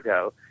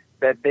Chicago,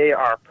 that they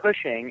are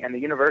pushing, and the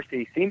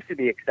university seems to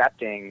be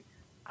accepting,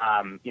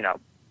 you know,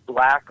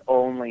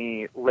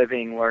 black-only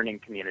living learning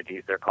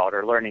communities, they're called,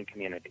 or learning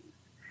communities.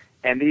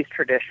 And these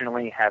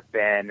traditionally have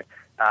been,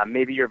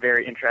 maybe you're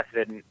very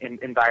interested in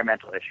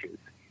environmental issues.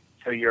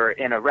 So you're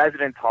in a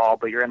residence hall,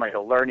 but you're in like a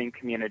learning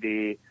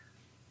community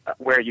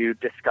where you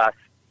discuss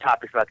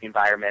topics about the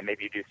environment.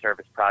 Maybe you do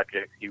service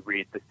projects, you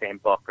read the same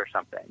book or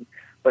something.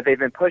 But they've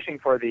been pushing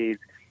for these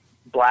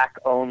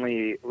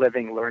black-only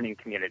living learning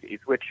communities,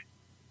 which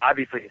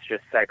obviously is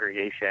just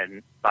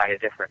segregation by a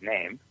different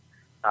name.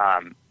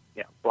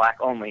 You know,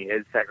 black-only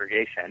is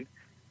segregation.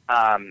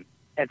 And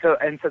so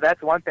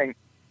that's one thing.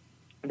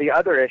 The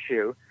other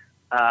issue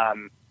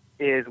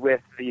is with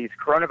these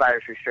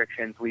coronavirus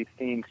restrictions, we've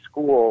seen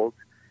schools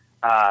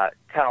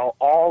tell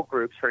all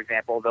groups, for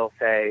example, they'll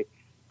say,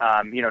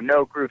 you know,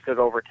 no groups of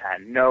over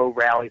 10, no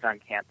rallies on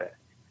campus.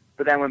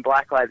 But then when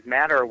Black Lives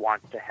Matter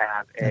wants to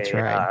have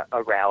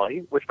a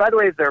rally, which, by the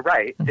way, is their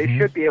right, Mm-hmm. they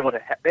should be able to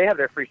they have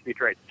their free speech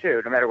rights,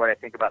 too, no matter what I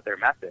think about their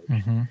message.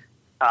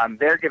 Mm-hmm.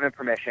 They're given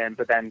permission,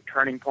 but then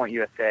Turning Point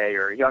USA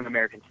or Young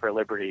Americans for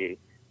Liberty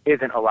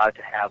isn't allowed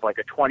to have like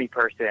a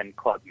 20-person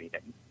club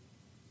meeting.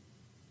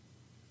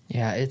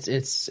 Yeah,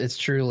 it's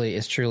truly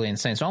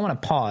insane. So I want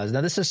to pause.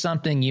 Now, this is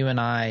something you and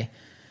I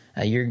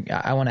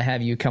want to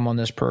have you come on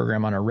this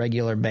program on a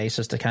regular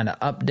basis to kind of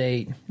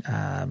update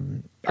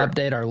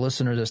our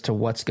listeners as to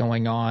what's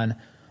going on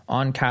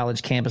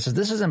college campuses.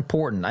 This is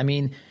important. I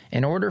mean,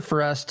 in order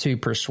for us to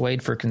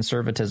persuade for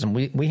conservatism,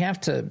 we have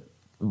to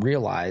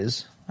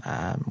realize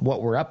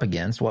what we're up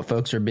against, what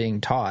folks are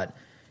being taught,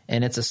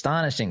 and it's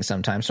astonishing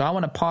sometimes. So I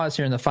want to pause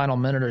here in the final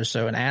minute or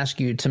so and ask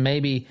you to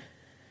maybe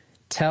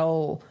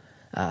tell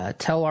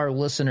our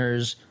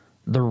listeners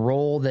the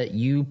role that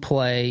you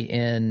play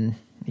in.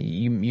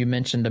 You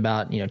mentioned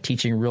about, you know,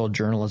 teaching real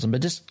journalism,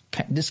 but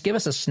just give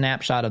us a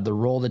snapshot of the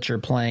role that you're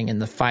playing in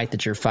the fight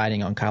that you're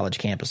fighting on college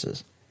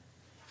campuses.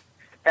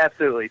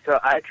 Absolutely. So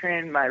I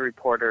train my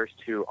reporters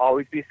to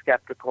always be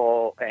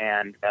skeptical,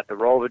 and that the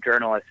role of a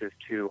journalist is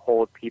to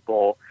hold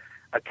people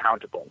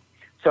accountable.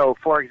 So,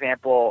 for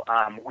example,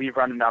 we've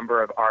run a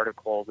number of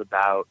articles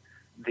about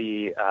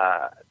the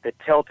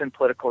tilt in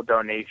political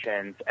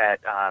donations at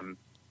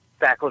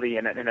faculty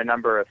in a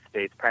number of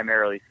states,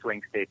 primarily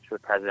swing states for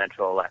the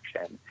presidential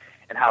election,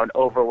 and how an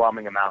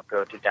overwhelming amount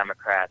go to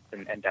Democrats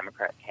and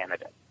Democrat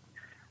candidates.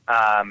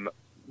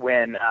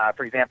 When,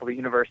 for example, the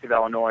University of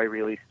Illinois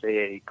released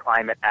a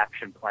climate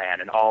action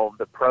plan and all of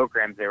the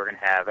programs they were going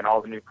to have and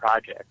all the new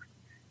projects,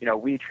 you know,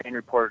 we train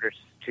reporters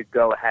to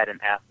go ahead and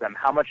ask them,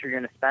 how much are you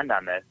going to spend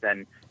on this?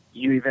 And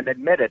you even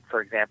admitted,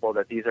 for example,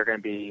 that these are going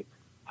to be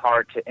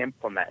hard to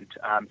implement.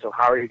 So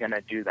how are you going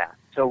to do that?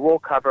 So we'll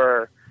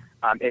cover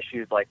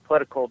issues like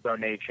political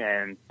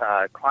donations,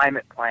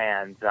 climate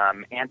plans,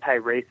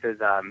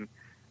 anti-racism.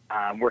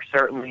 We're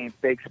certainly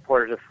big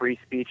supporters of free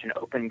speech and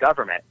open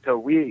government. So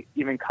we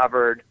even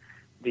covered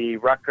the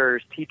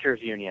Rutgers Teachers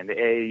Union, the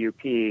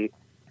AAUP,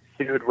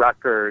 sued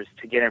Rutgers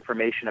to get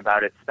information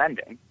about its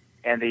spending.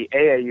 And the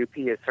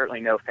AAUP is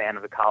certainly no fan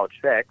of the college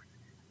fix.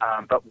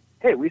 But,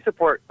 hey, we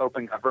support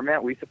open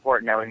government. We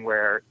support knowing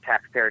where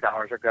taxpayer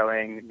dollars are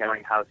going,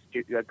 knowing how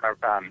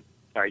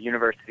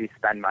universities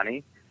spend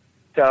money.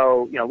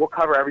 So, you know, we'll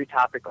cover every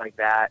topic like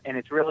that. And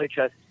it's really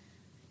just,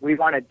 we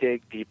want to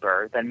dig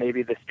deeper than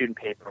maybe the student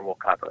paper will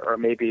cover, or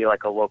maybe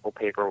like a local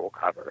paper will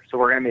cover. So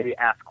we're going to maybe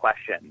ask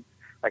questions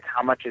like,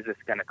 how much is this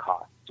going to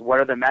cost? What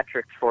are the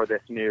metrics for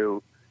this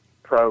new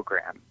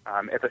program?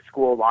 If a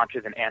school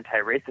launches an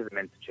anti-racism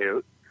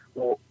institute,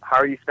 well, how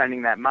are you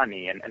spending that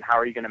money, and how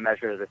are you going to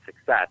measure the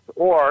success?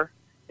 Or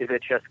is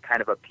it just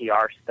kind of a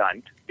PR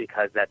stunt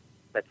because that's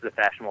the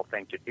fashionable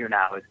thing to do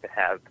now, is to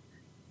have,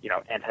 you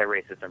know,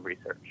 anti-racism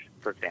research,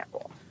 for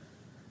example?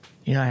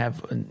 You know, I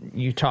have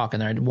you talking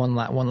there. One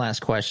last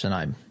question.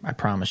 I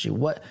promise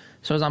you.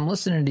 So as I'm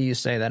listening to you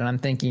say that, and I'm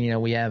thinking, you know,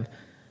 we have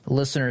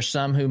listeners,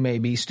 some who may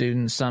be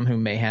students, some who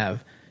may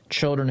have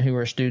children who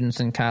are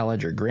students in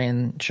college, or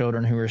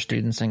grandchildren who are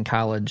students in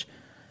college.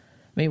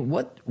 I mean,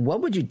 what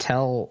would you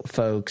tell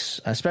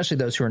folks, especially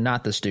those who are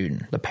not the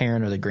student, the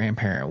parent or the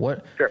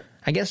grandparent? Sure.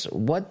 I guess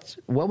what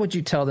would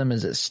you tell them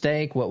is at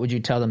stake? What would you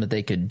tell them that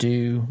they could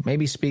do?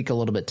 Maybe speak a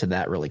little bit to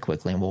that really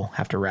quickly, and we'll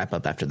have to wrap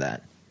up after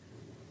that.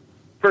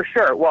 For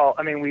sure. Well,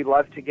 I mean, we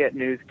love to get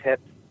news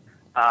tips.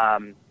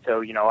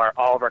 So,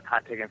 all of our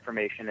contact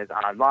information is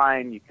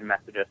online. You can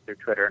message us through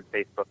Twitter and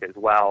Facebook as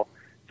well.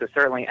 So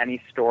certainly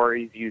any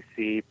stories you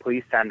see,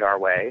 please send our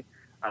way,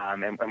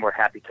 and we're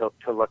happy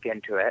to look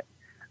into it.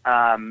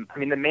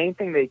 The main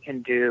thing they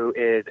can do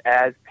is,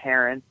 as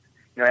parents,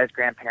 as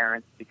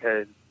grandparents,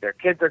 because their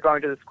kids are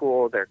going to the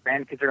school, their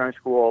grandkids are going to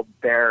school,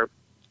 they're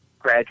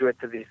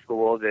graduates of these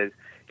schools, is,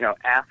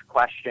 ask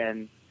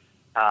questions,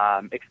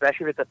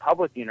 especially if it's a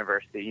public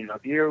university.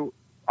 If you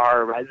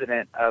are a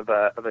resident of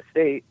a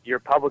state, your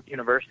public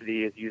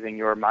university is using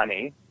your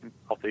money,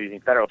 also using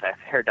federal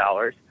taxpayer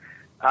dollars.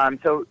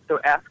 So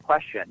ask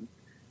questions.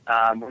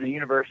 When the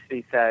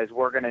university says,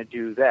 we're going to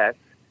do this,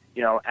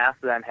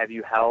 ask them, have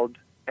you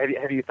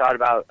thought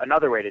about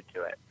another way to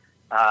do it?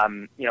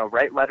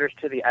 Write letters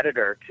to the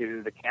editor,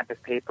 to the campus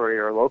paper or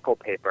your local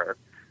paper.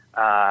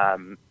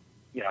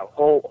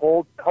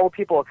 Hold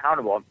people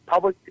accountable.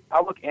 Public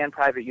and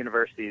private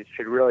universities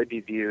should really be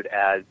viewed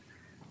as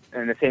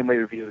in the same way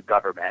we view the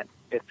government.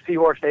 If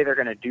people say they're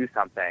going to do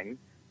something,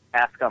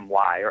 ask them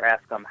why, or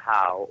ask them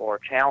how, or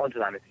challenge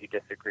them if you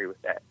disagree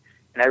with it.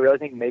 And I really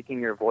think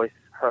making your voice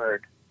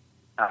heard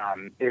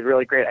is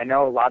really great. I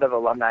know a lot of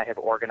alumni have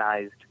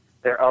organized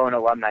their own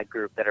alumni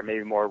group that are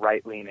maybe more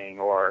right-leaning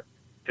or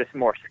just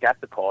more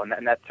skeptical, and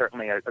that's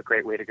certainly a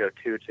great way to go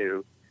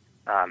to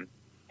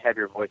have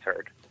your voice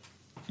heard.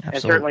 Absolutely.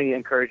 And certainly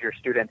encourage your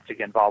students to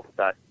get involved with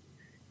us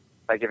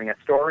by giving us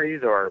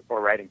stories or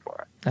writing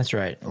for us. That's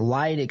right.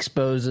 Light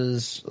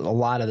exposes a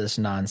lot of this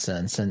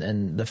nonsense,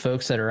 and the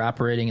folks that are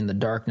operating in the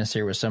darkness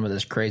here with some of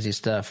this crazy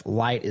stuff,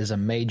 light is a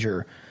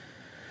major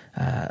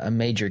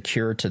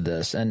cure to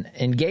this. And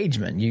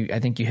engagement, I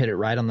think you hit it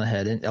right on the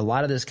head. And a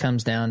lot of this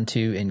comes down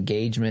to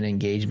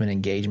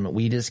engagement.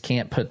 We just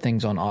can't put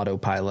things on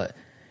autopilot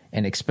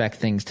and expect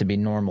things to be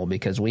normal,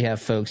 because we have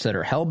folks that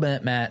are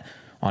hell-bent, Matt,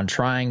 on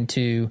trying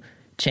to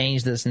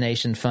change this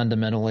nation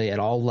fundamentally at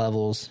all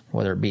levels,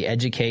 whether it be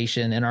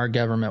education, in our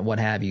government, what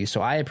have you. So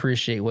I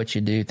appreciate what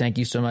you do. Thank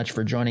you so much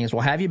for joining us.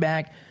 We'll have you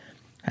back.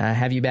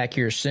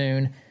 Here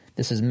soon.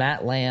 This is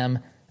Matt Lamb,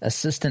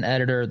 assistant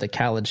editor of the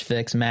College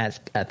Fix.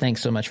 Matt,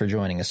 thanks so much for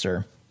joining us,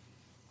 sir.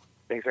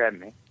 Thanks for having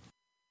me.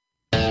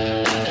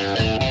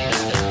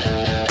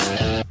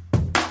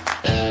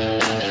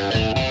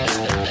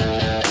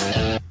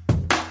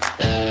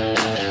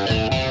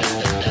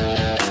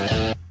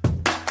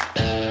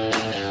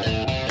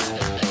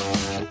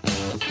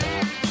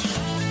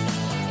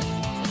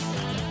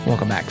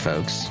 Welcome back,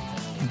 folks.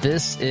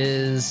 This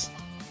is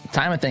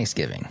time of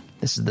Thanksgiving.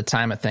 This is the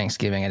time of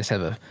Thanksgiving. I just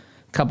have a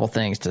couple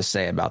things to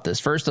say about this.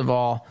 First of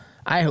all,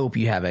 I hope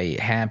you have a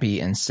happy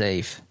and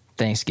safe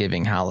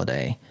Thanksgiving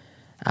holiday.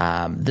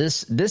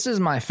 This is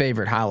my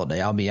favorite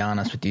holiday, I'll be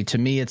honest with you. To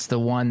me, it's the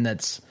one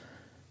that's,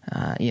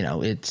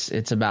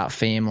 it's about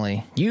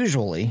family.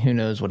 Usually, who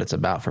knows what it's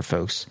about for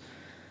folks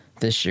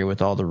this year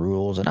with all the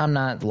rules. And I'm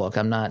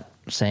not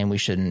saying we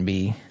shouldn't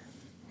be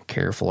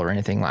careful or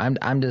anything.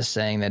 I'm just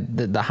saying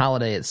that the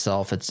holiday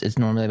itself, it's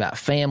normally about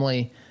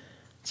family.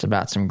 It's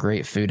about some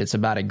great food. It's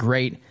about a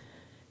great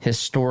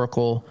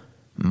historical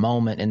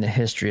moment in the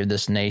history of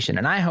this nation.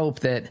 And I hope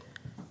that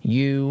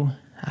you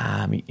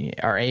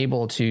are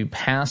able to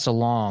pass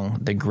along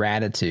the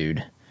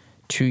gratitude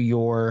to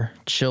your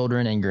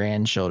children and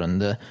grandchildren,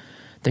 the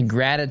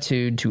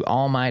gratitude to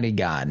Almighty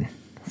God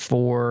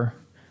for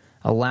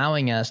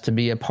allowing us to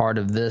be a part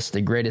of this,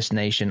 the greatest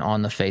nation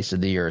on the face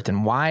of the earth.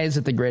 And why is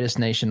it the greatest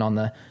nation on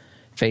the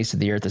face of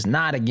the earth? It's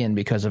not, again,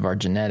 because of our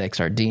genetics,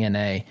 our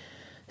DNA.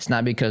 It's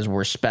not because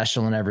we're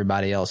special and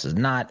everybody else is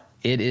not.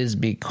 It is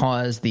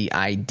because the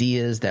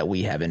ideas that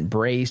we have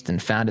embraced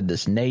and founded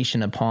this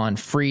nation upon,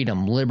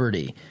 freedom,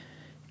 liberty,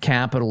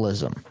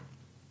 capitalism,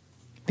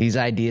 these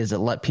ideas that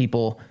let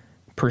people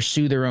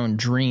pursue their own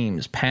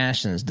dreams,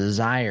 passions,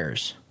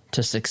 desires,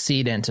 to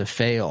succeed and to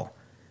fail.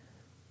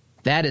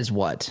 That is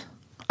what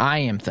I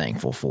am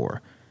thankful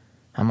for.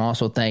 I'm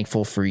also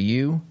thankful for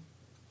you,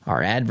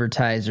 our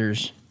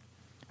advertisers,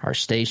 our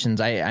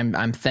stations.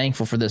 I'm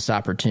thankful for this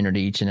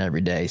opportunity each and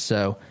every day.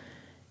 So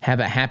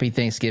have a happy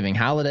Thanksgiving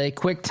holiday.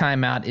 Quick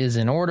timeout is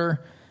in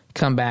order.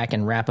 Come back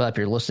and wrap up.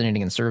 You're listening to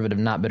Conservative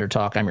Not Bitter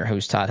Talk. I'm your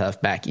host, Todd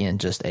Huff, back in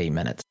just a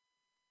minute.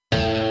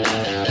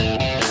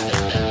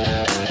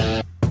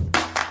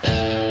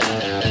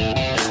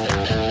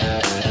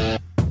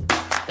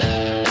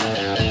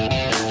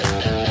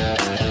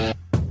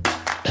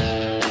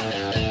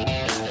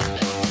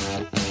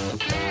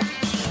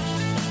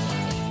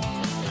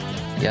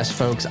 Yes,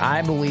 folks,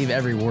 I believe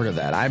every word of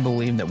that. I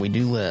believe that we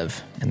do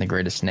live in the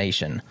greatest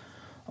nation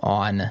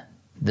on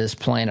this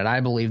planet. I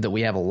believe that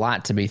we have a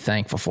lot to be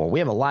thankful for. We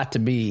have a lot to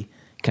be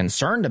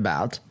concerned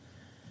about.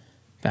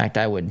 In fact,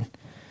 I would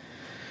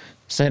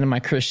say to my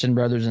Christian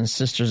brothers and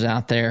sisters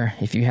out there,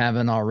 if you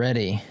haven't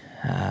already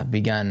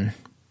begun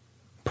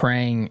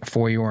praying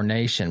for your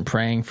nation,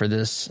 praying for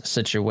this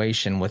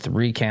situation with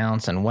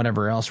recounts and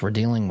whatever else we're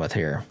dealing with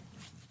here,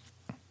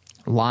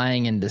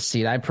 lying and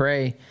deceit, I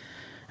pray,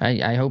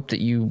 I hope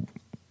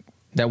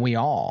that we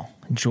all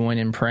join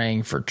in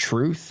praying for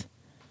truth,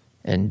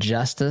 and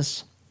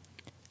justice.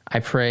 I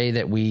pray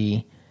that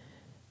we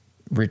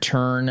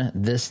return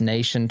this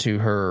nation to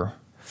her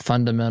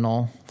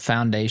fundamental,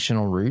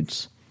 foundational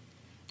roots.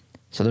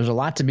 So there's a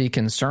lot to be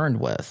concerned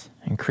with.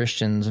 And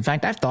Christians, in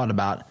fact, I've thought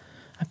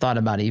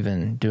about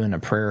even doing a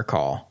prayer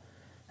call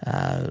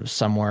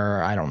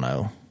somewhere, I don't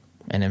know,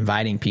 and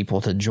inviting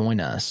people to join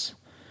us.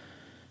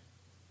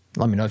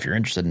 Let me know if you're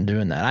interested in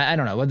doing that. I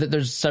don't know.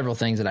 There's several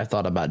things that I've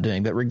thought about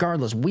doing. But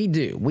regardless,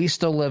 we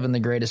still live in the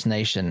greatest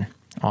nation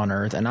on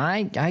earth. And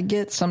I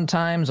get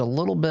sometimes a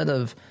little bit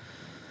of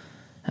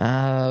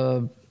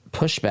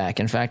pushback.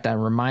 In fact,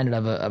 I'm reminded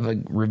of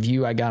a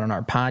review I got on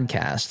our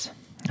podcast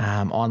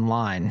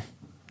online,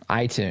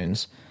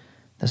 iTunes.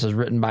 This was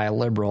written by a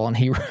liberal, and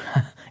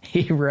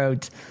he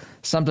wrote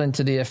something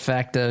to the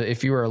effect of,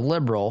 if you are a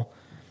liberal,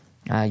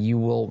 you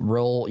will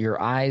roll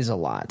your eyes a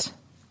lot.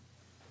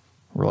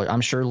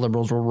 I'm sure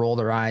liberals will roll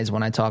their eyes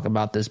when I talk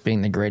about this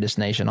being the greatest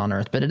nation on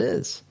earth, but it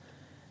is.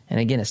 And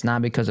again, it's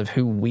not because of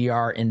who we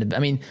are. I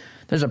mean,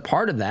 there's a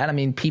part of that. I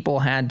mean, people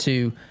had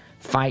to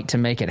fight to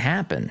make it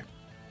happen.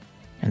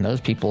 And those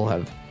people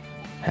have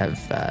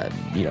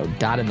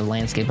dotted the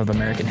landscape of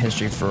American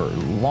history for a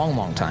long,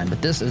 long time.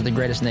 But this is the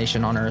greatest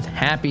nation on earth.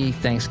 Happy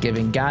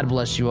Thanksgiving. God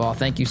bless you all.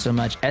 Thank you so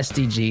much.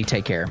 SDG,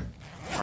 take care.